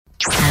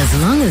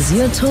As long as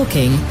you're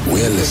talking,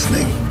 we're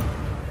listening.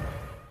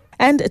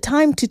 And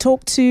time to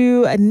talk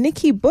to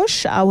Nikki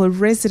Bush, our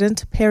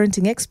resident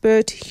parenting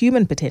expert,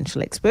 human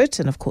potential expert.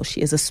 And of course,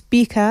 she is a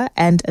speaker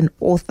and an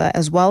author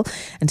as well.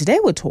 And today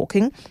we're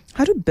talking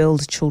how to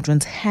build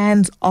children's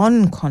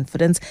hands-on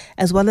confidence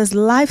as well as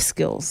life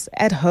skills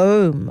at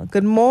home.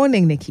 Good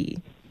morning, Nikki.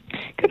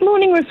 Good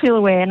morning,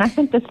 Rafilowe. And I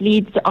think this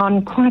leads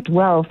on quite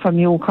well from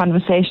your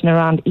conversation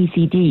around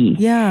ECD.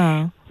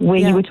 Yeah. Where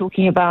you were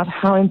talking about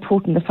how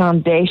important the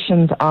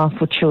foundations are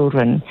for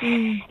children.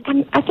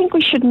 And I think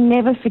we should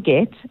never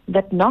forget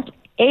that not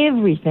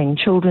everything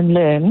children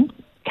learn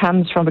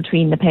comes from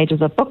between the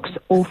pages of books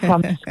or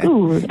from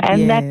school.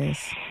 And that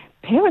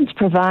parents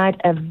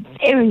provide a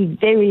very,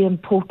 very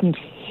important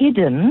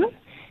hidden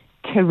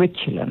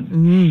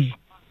curriculum.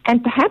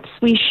 And perhaps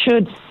we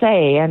should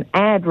say and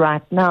add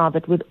right now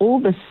that with all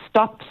the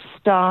stop,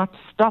 start,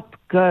 stop,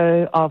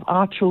 go of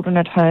our children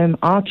at home,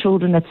 our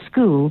children at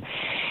school,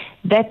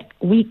 that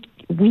we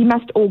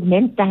must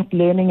augment that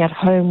learning at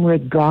home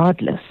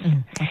regardless.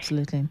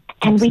 Absolutely.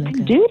 And we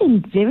can do it in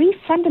very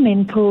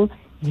fundamental,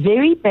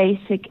 very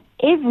basic,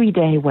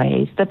 everyday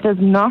ways that does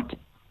not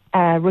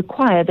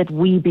require that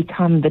we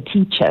become the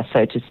teacher,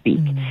 so to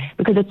speak,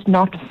 because it's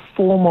not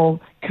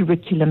formal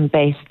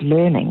curriculum-based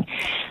learning.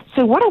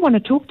 So what I want to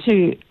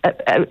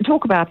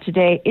talk about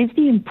today is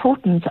the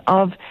importance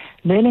of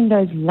learning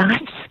those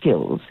life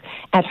skills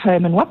at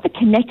home and what the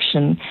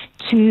connection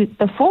to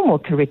the formal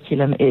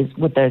curriculum is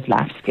with those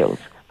life skills.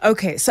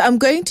 Okay, so I'm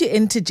going to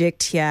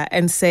interject here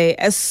and say,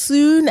 as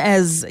soon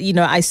as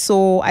I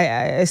saw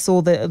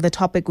the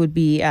topic would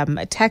be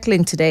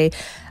tackling today,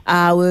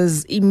 I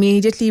was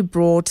immediately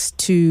brought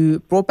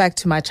back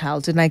to my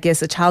childhood, and I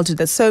guess a childhood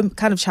that's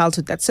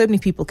childhood that so many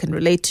people can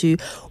relate to,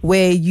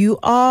 where you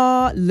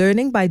are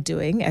learning by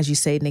doing, as you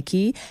say,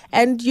 Nikki,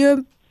 and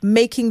you're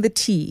making the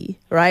tea,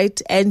 right?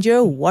 And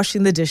you're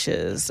washing the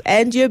dishes,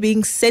 and you're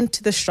being sent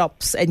to the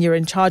shops, and you're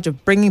in charge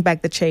of bringing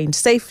back the change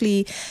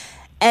safely.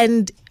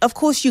 And of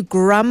course, you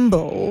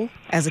grumble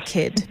as a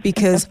kid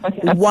because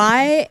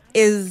why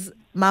is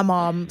my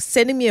mom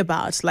sending me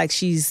about like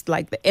she's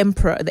like the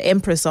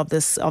empress of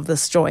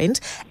this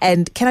joint?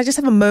 And can I just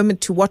have a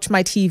moment to watch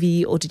my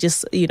TV or to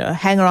just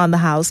hang around the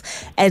house?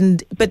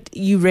 But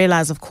you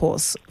realize, of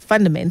course,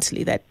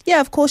 fundamentally that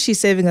of course she's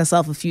saving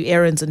herself a few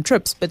errands and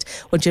trips. But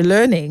what you're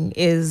learning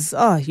is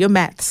your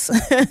maths,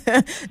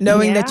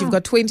 knowing that you've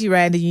got 20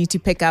 rand and you need to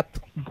pick up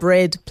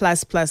bread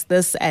plus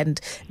this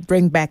and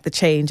bring back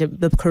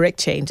the correct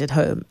change at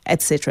home,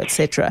 etc.,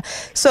 etc.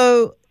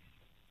 So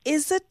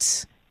is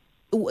it,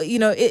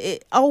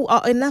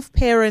 are enough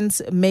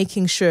parents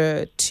making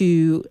sure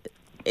to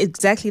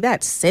exactly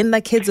that, send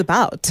their kids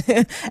about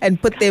and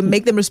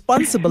make them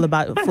responsible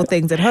for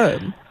things at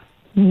home?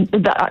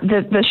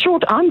 The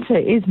short answer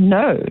is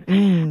no.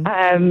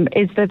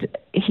 Is that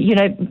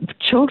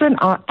children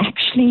are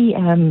actually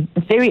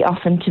very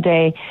often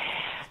today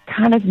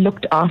kind of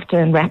looked after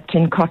and wrapped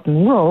in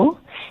cotton wool,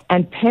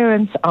 and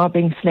parents are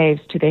being slaves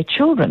to their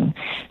children.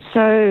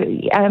 So,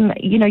 you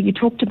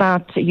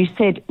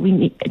said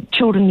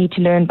children need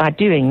to learn by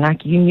doing,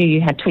 like you knew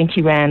you had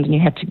 20 rand and you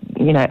had to,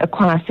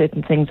 acquire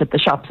certain things at the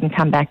shops and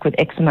come back with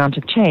X amount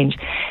of change.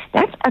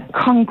 That's a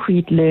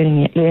concrete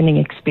learning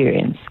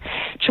experience.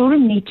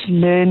 Children need to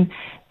learn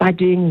by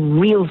doing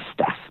real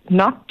stuff,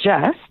 not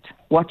just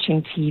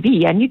watching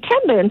TV. And you can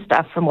learn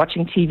stuff from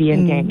watching TV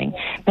and gaming,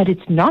 but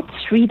it's not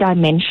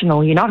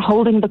three-dimensional. You're not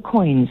holding the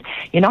coins.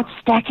 You're not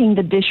stacking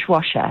the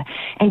dishwasher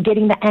and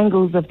getting the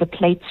angles of the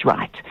plates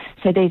right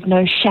so there's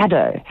no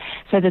shadow,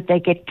 so that they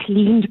get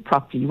cleaned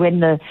properly when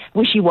the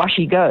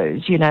wishy-washy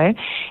goes,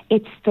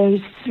 It's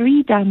those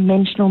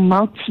three-dimensional,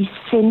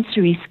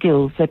 multi-sensory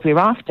skills that we're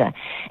after.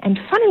 And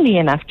funnily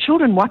enough,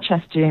 children watch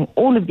us doing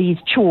all of these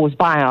chores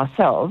by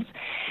ourselves,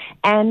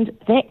 and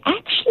they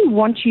actually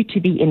want you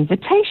to be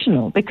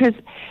invitational, because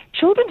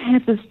children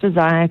have this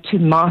desire to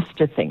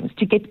master things,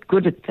 to get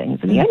good at things.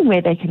 And the only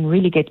way they can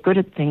really get good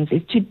at things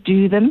is to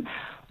do them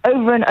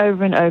over and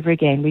over and over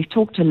again. We've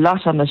talked a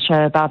lot on the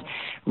show about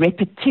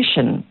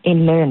repetition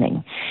in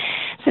learning.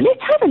 So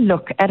let's have a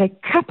look at a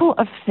couple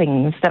of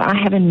things that I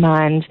have in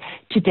mind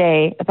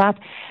today about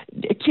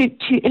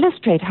to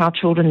illustrate how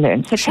children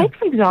learn. So take,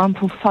 for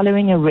example,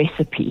 following a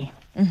recipe.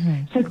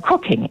 So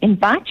cooking,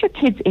 invite your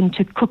kids in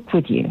to cook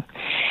with you.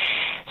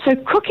 So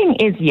cooking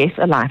is, yes,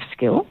 a life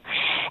skill.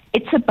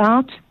 It's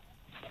about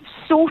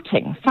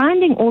sorting,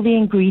 finding all the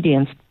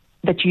ingredients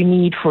that you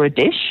need for a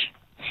dish.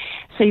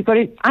 So you've got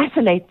to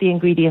isolate the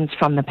ingredients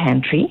from the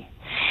pantry.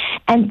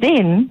 And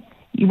then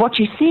what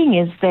you're seeing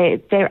is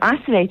they're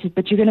isolated,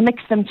 but you're going to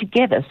mix them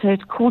together. So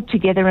it's called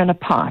together and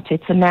apart.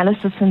 It's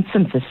analysis and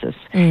synthesis.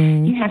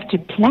 You have to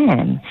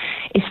plan,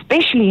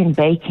 especially in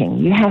baking.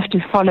 You have to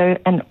follow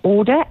an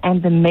order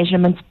and the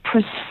measurements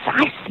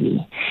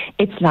precisely.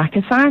 It's like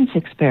a science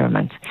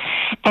experiment.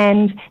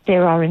 And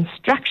there are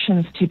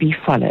instructions to be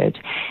followed.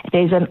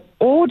 There's an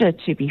order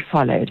to be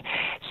followed.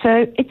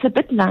 So it's a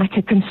bit like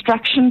a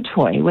construction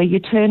toy where you're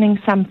turning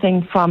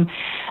something from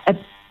a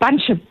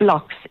bunch of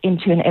blocks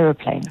into an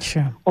aeroplane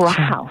or a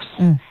house.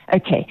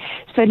 Okay,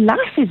 so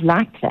life is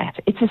like that.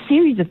 It's a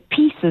series of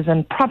pieces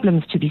and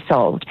problems to be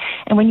solved.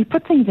 And when you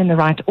put things in the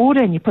right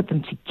order and you put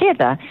them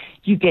together,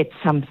 you get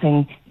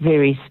something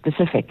very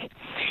specific.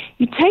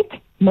 You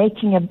take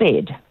making a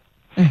bed.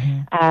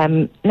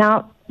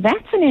 Now,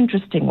 that's an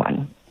interesting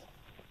one.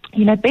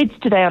 You know, beds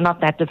today are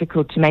not that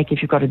difficult to make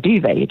if you've got a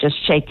duvet. You just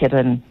shake it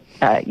and,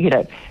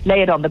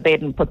 lay it on the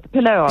bed and put the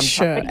pillow on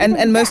top.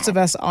 And most of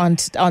us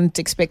aren't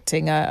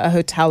expecting a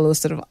hotel or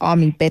sort of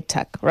army bed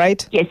tuck,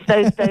 right? Yes,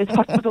 those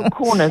hospital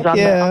corners on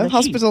the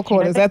hospital sheets,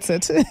 corners, that's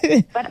it.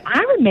 But I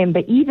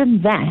remember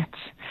even that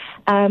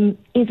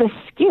is a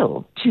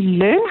skill. To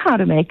learn how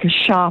to make a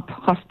sharp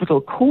hospital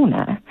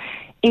corner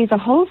is a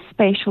whole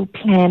spatial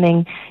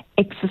planning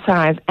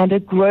exercise and a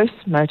gross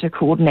motor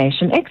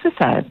coordination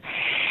exercise.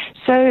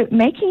 So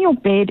making your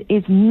bed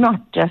is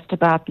not just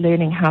about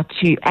learning how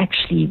to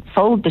actually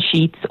fold the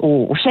sheets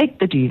or shake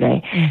the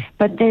duvet,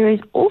 but there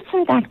is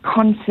also that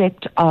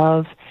concept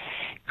of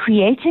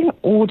creating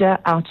order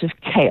out of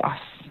chaos.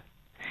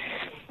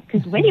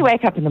 Because when you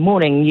wake up in the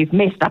morning, you've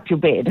messed up your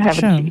bed,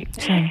 haven't you?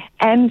 Sure.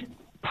 And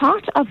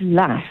part of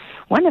life,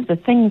 one of the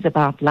things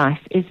about life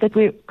is that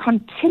we're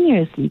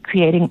continuously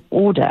creating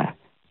order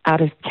out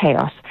of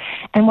chaos.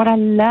 And what I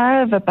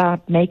love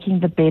about making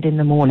the bed in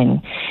the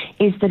morning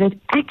is that it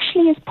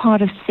actually is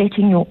part of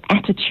setting your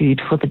attitude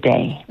for the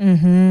day.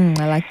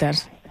 I like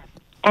that.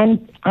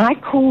 And I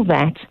call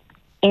that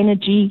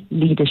energy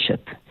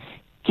leadership.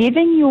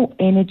 Giving your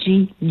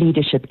energy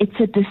leadership. It's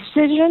a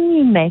decision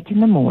you make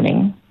in the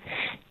morning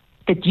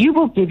that you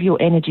will give your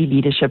energy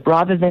leadership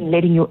rather than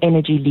letting your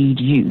energy lead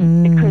you.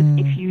 Because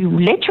if you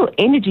let your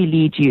energy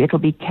lead you, it'll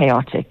be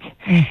chaotic.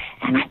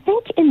 And I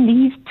think in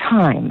these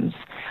times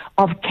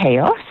of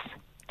chaos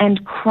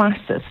and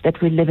crisis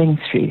that we're living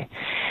through,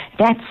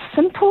 that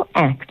simple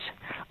act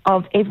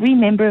of every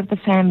member of the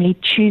family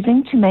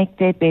choosing to make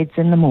their beds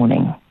in the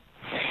morning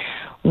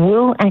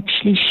will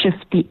actually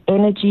shift the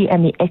energy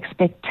and the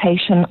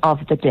expectation of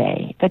the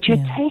day. That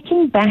you're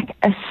taking back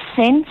a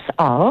sense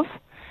of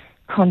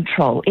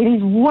control. It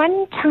is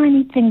one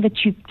tiny thing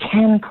that you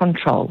can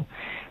control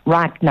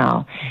right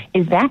now,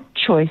 is that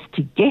choice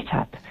to get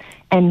up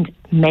and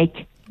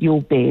make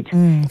your bed.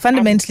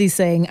 Fundamentally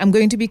saying, I'm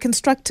going to be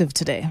constructive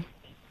today.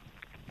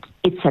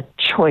 It's a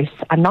choice.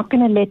 I'm not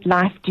going to let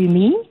life do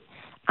me.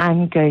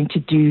 I'm going to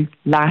do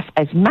life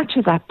as much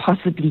as I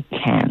possibly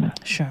can.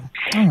 Sure.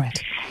 All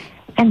right.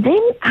 And then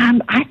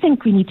I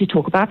think we need to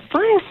talk about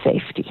fire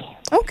safety.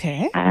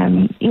 Okay.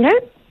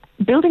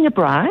 Building a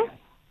braai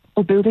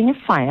or building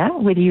a fire,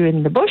 whether you're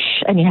in the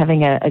bush and you're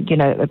having a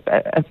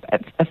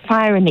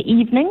fire in the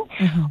evening,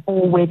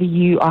 or whether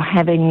you are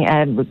having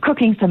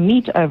cooking some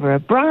meat over a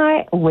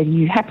braai, or whether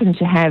you happen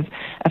to have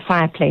a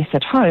fireplace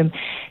at home,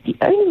 the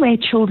only way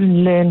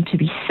children learn to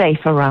be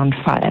safe around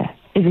fire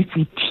is if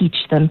we teach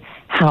them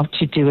how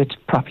to do it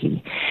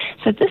properly.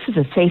 So this is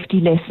a safety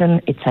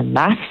lesson. It's a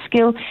life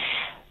skill.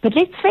 But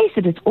let's face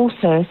it, it's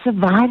also a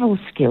survival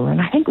skill.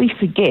 And I think we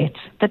forget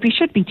that we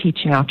should be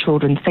teaching our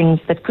children things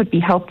that could be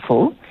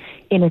helpful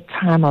in a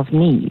time of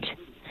need.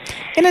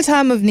 In a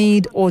time of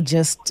need, or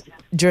just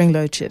during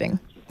load shedding?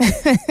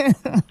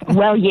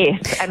 Well,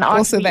 yes. And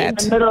also in that.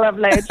 the middle of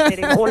load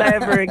shedding all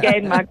over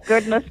again. My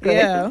goodness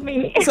gracious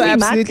me. So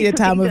absolutely a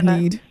time of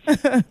need.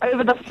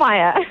 Over the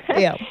fire.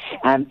 Yeah.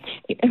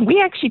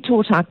 We actually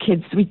taught our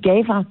kids, we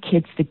gave our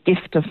kids the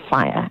gift of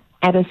fire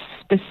at a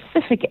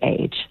specific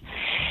age.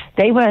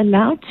 They were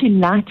allowed to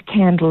light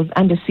candles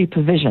under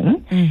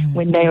supervision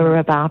when they were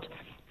about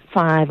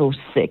 5 or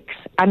 6,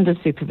 under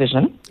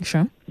supervision.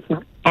 Sure.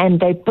 And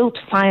they built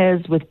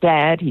fires with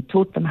Dad. He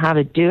taught them how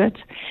to do it.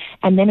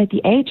 And then at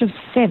the age of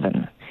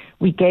 7,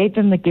 we gave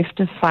them the gift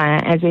of fire,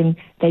 as in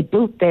they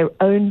built their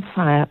own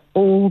fire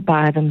all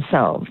by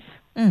themselves.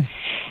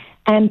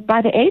 And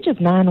by the age of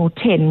 9 or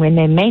 10, when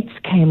their mates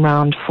came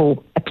round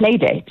for a play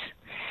date,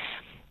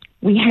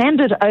 we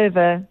handed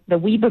over the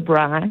Weber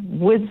braai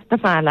with the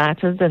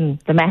firelighters and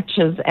the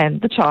matches and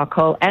the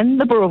charcoal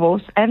and the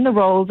boerewors and the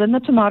rolls and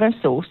the tomato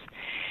sauce.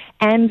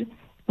 And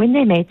when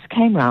their mates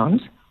came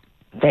round,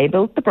 they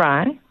built the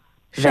braai,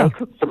 they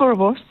cooked the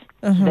boerewors,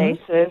 they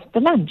served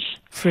the lunch.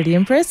 Pretty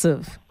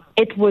impressive.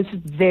 It was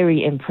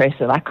very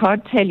impressive. I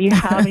can't tell you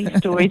how many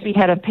stories we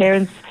had of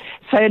parents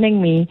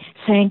phoning me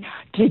saying,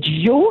 "Did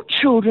your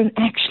children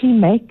actually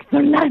make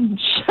the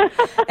lunch?"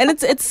 And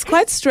it's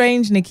quite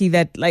strange, Nikki,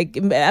 that like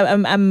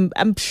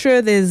I'm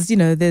sure there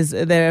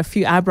are a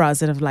few eyebrows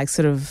that have like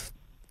sort of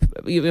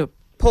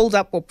pulled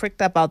up or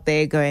pricked up out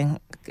there, going,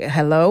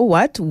 "Hello,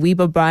 what?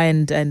 Weber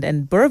braai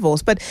and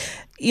boerewors?" But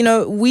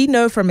we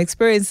know from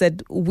experience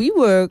that we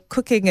were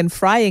cooking and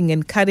frying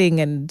and cutting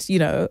and,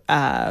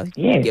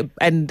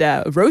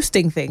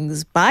 roasting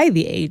things by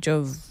the age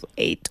of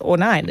 8 or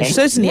 9. Yes.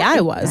 Certainly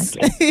I was.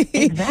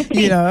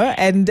 Exactly.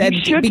 And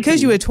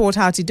because you were taught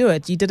how to do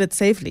it, you did it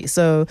safely.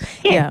 So,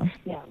 yeah.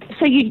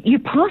 So you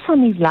pass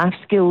on these life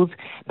skills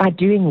by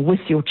doing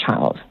with your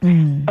child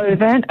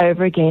over and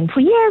over again for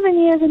years and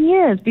years and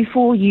years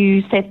before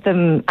you set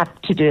them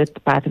up to do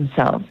it by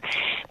themselves.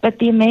 But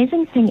the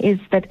amazing thing is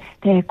that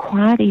they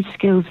acquire these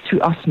skills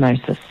through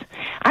osmosis.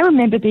 I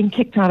remember being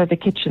kicked out of the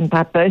kitchen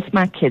by both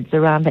my kids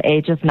around the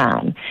age of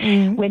 9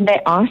 when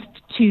they asked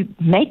to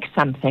make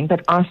something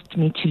but asked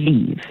me to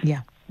leave.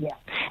 Yeah.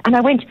 And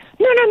I went,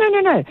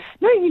 no,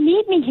 you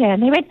need me here.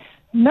 And they went,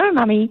 no,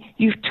 Mummy,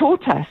 you've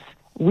taught us.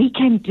 We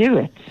can do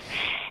it.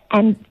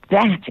 And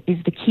that is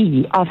the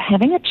key of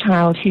having a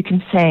child who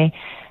can say,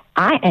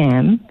 I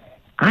am,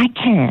 I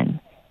can,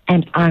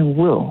 and I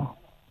will.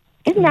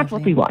 Isn't that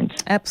what we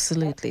want?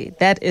 Absolutely.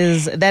 That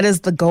is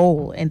the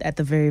goal, and at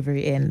the very,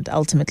 very end,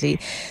 ultimately.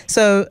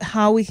 So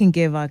how we can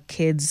give our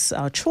kids,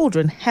 our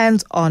children,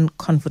 hands-on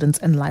confidence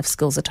and life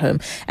skills at home.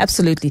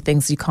 Absolutely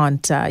things you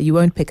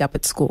won't pick up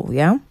at school,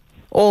 yeah?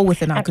 All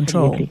within our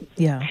control.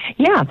 Yeah.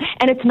 Yeah.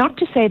 And it's not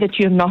to say that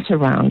you're not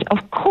around.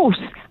 Of course,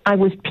 I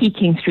was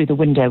peeking through the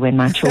window when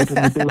my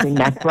children were building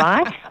that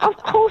braai. Of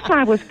course,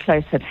 I was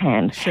close at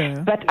hand. Sure.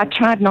 But I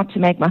tried not to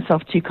make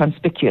myself too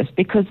conspicuous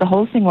because the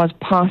whole thing was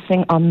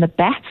passing on the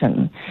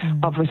baton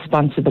of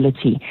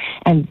responsibility.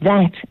 And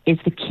that is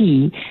the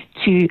key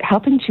to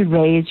helping to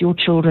raise your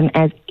children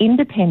as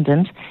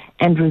independent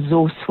and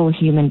resourceful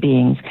human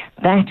beings.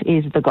 That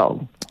is the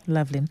goal.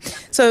 Lovely.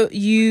 So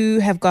you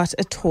have got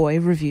a toy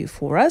review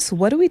for us.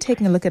 What are we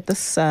taking a look at this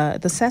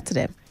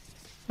Saturday?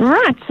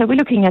 Right, so we're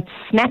looking at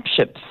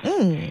Snapships,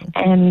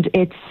 and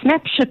it's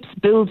Snapships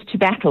Build to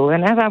Battle.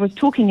 And as I was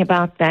talking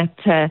about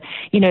that,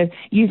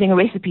 using a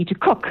recipe to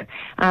cook,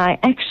 I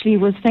actually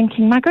was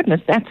thinking, my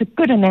goodness, that's a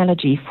good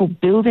analogy for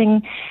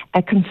building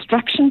a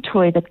construction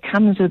toy that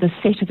comes with a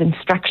set of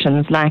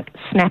instructions like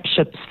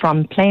Snapships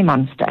from Play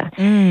Monster.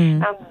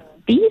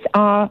 These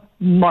are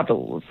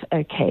models,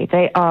 okay?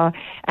 They are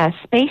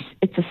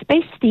it's a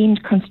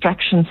space-themed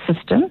construction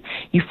system.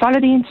 You follow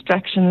the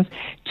instructions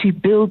to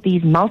build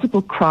these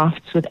multiple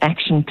crafts with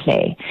action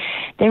play.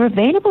 They're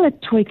available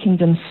at Toy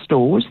Kingdom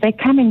stores. They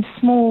come in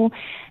small,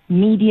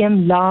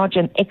 medium, large,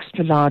 and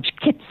extra large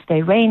kits.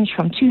 They range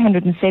from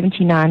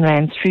 279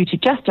 Rand through to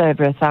just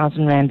over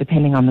 1,000 Rand,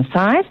 depending on the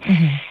size.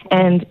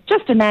 And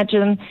just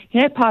imagine,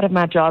 part of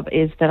my job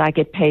is that I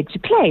get paid to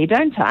play,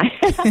 don't I?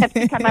 I have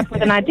to come up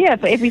with an idea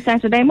for every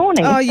Saturday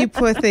morning. Oh, you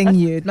poor thing,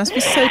 you. It must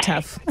be so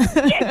tough.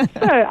 Yes,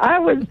 so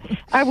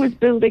I was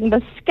building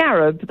the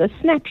Scarab, the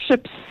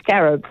Snapship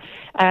Scarab.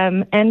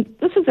 And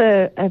this is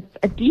a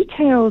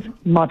detailed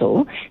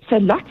model, so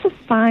lots of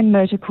fine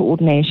motor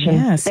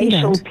coordination,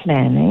 spatial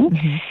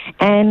planning,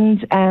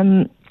 and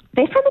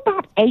they're from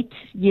about 8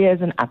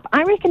 years and up.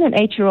 I reckon an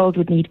 8-year-old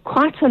would need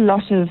quite a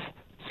lot of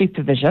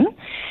supervision,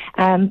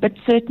 but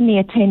certainly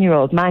a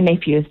 10-year-old. My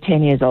nephew is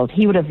 10 years old.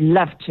 He would have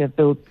loved to have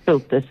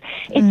built this.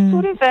 It's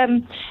sort of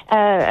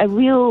a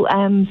real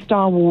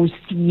Star Wars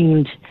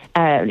themed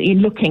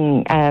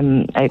looking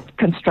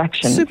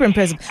construction. Super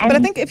impressive. But I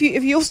think if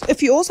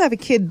you also have a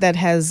kid that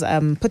has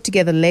put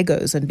together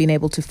Legos and been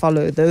able to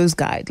follow those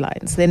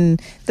guidelines, then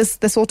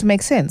this ought to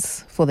make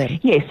sense for them.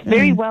 Yes,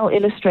 very well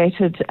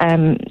illustrated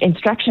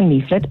instruction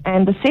leaflet,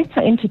 and the sets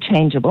are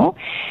interchangeable,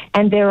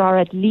 and there are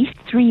at least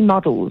 3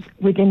 models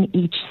within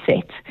each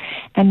set.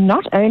 And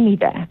not only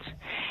that,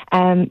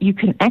 you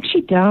can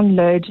actually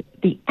download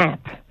the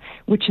app,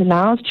 which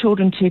allows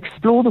children to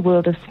explore the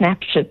world of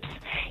Snapships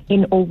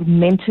in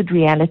augmented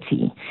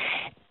reality.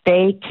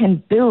 They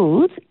can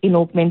build in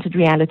augmented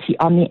reality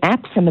on the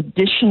app some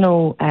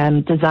additional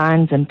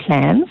designs and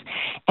plans,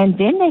 and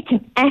then they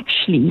can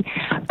actually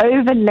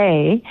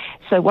overlay.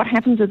 So what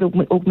happens with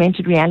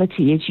augmented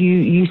reality is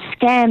you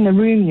scan the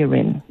room you're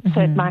in.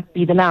 So it might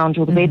be the lounge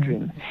or the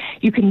bedroom.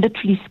 You can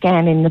literally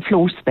scan in the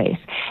floor space,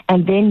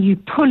 and then you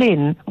pull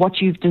in what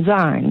you've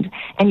designed,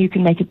 and you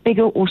can make it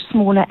bigger or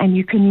smaller, and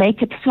you can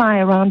make it fly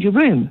around your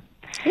room.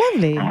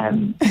 Lovely.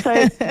 So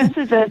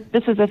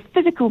this is a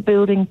physical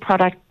building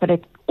product, but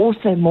it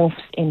also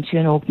morphs into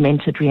an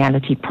augmented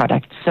reality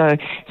product. So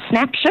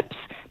Snapships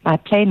by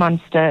Play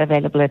Monster,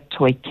 available at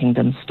Toy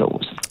Kingdom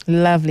stores.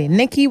 Lovely.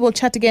 Nikki, we'll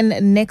chat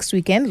again next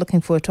weekend. Looking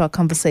forward to our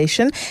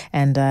conversation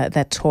and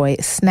that toy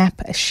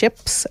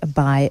Snapships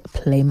by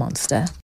Play Monster.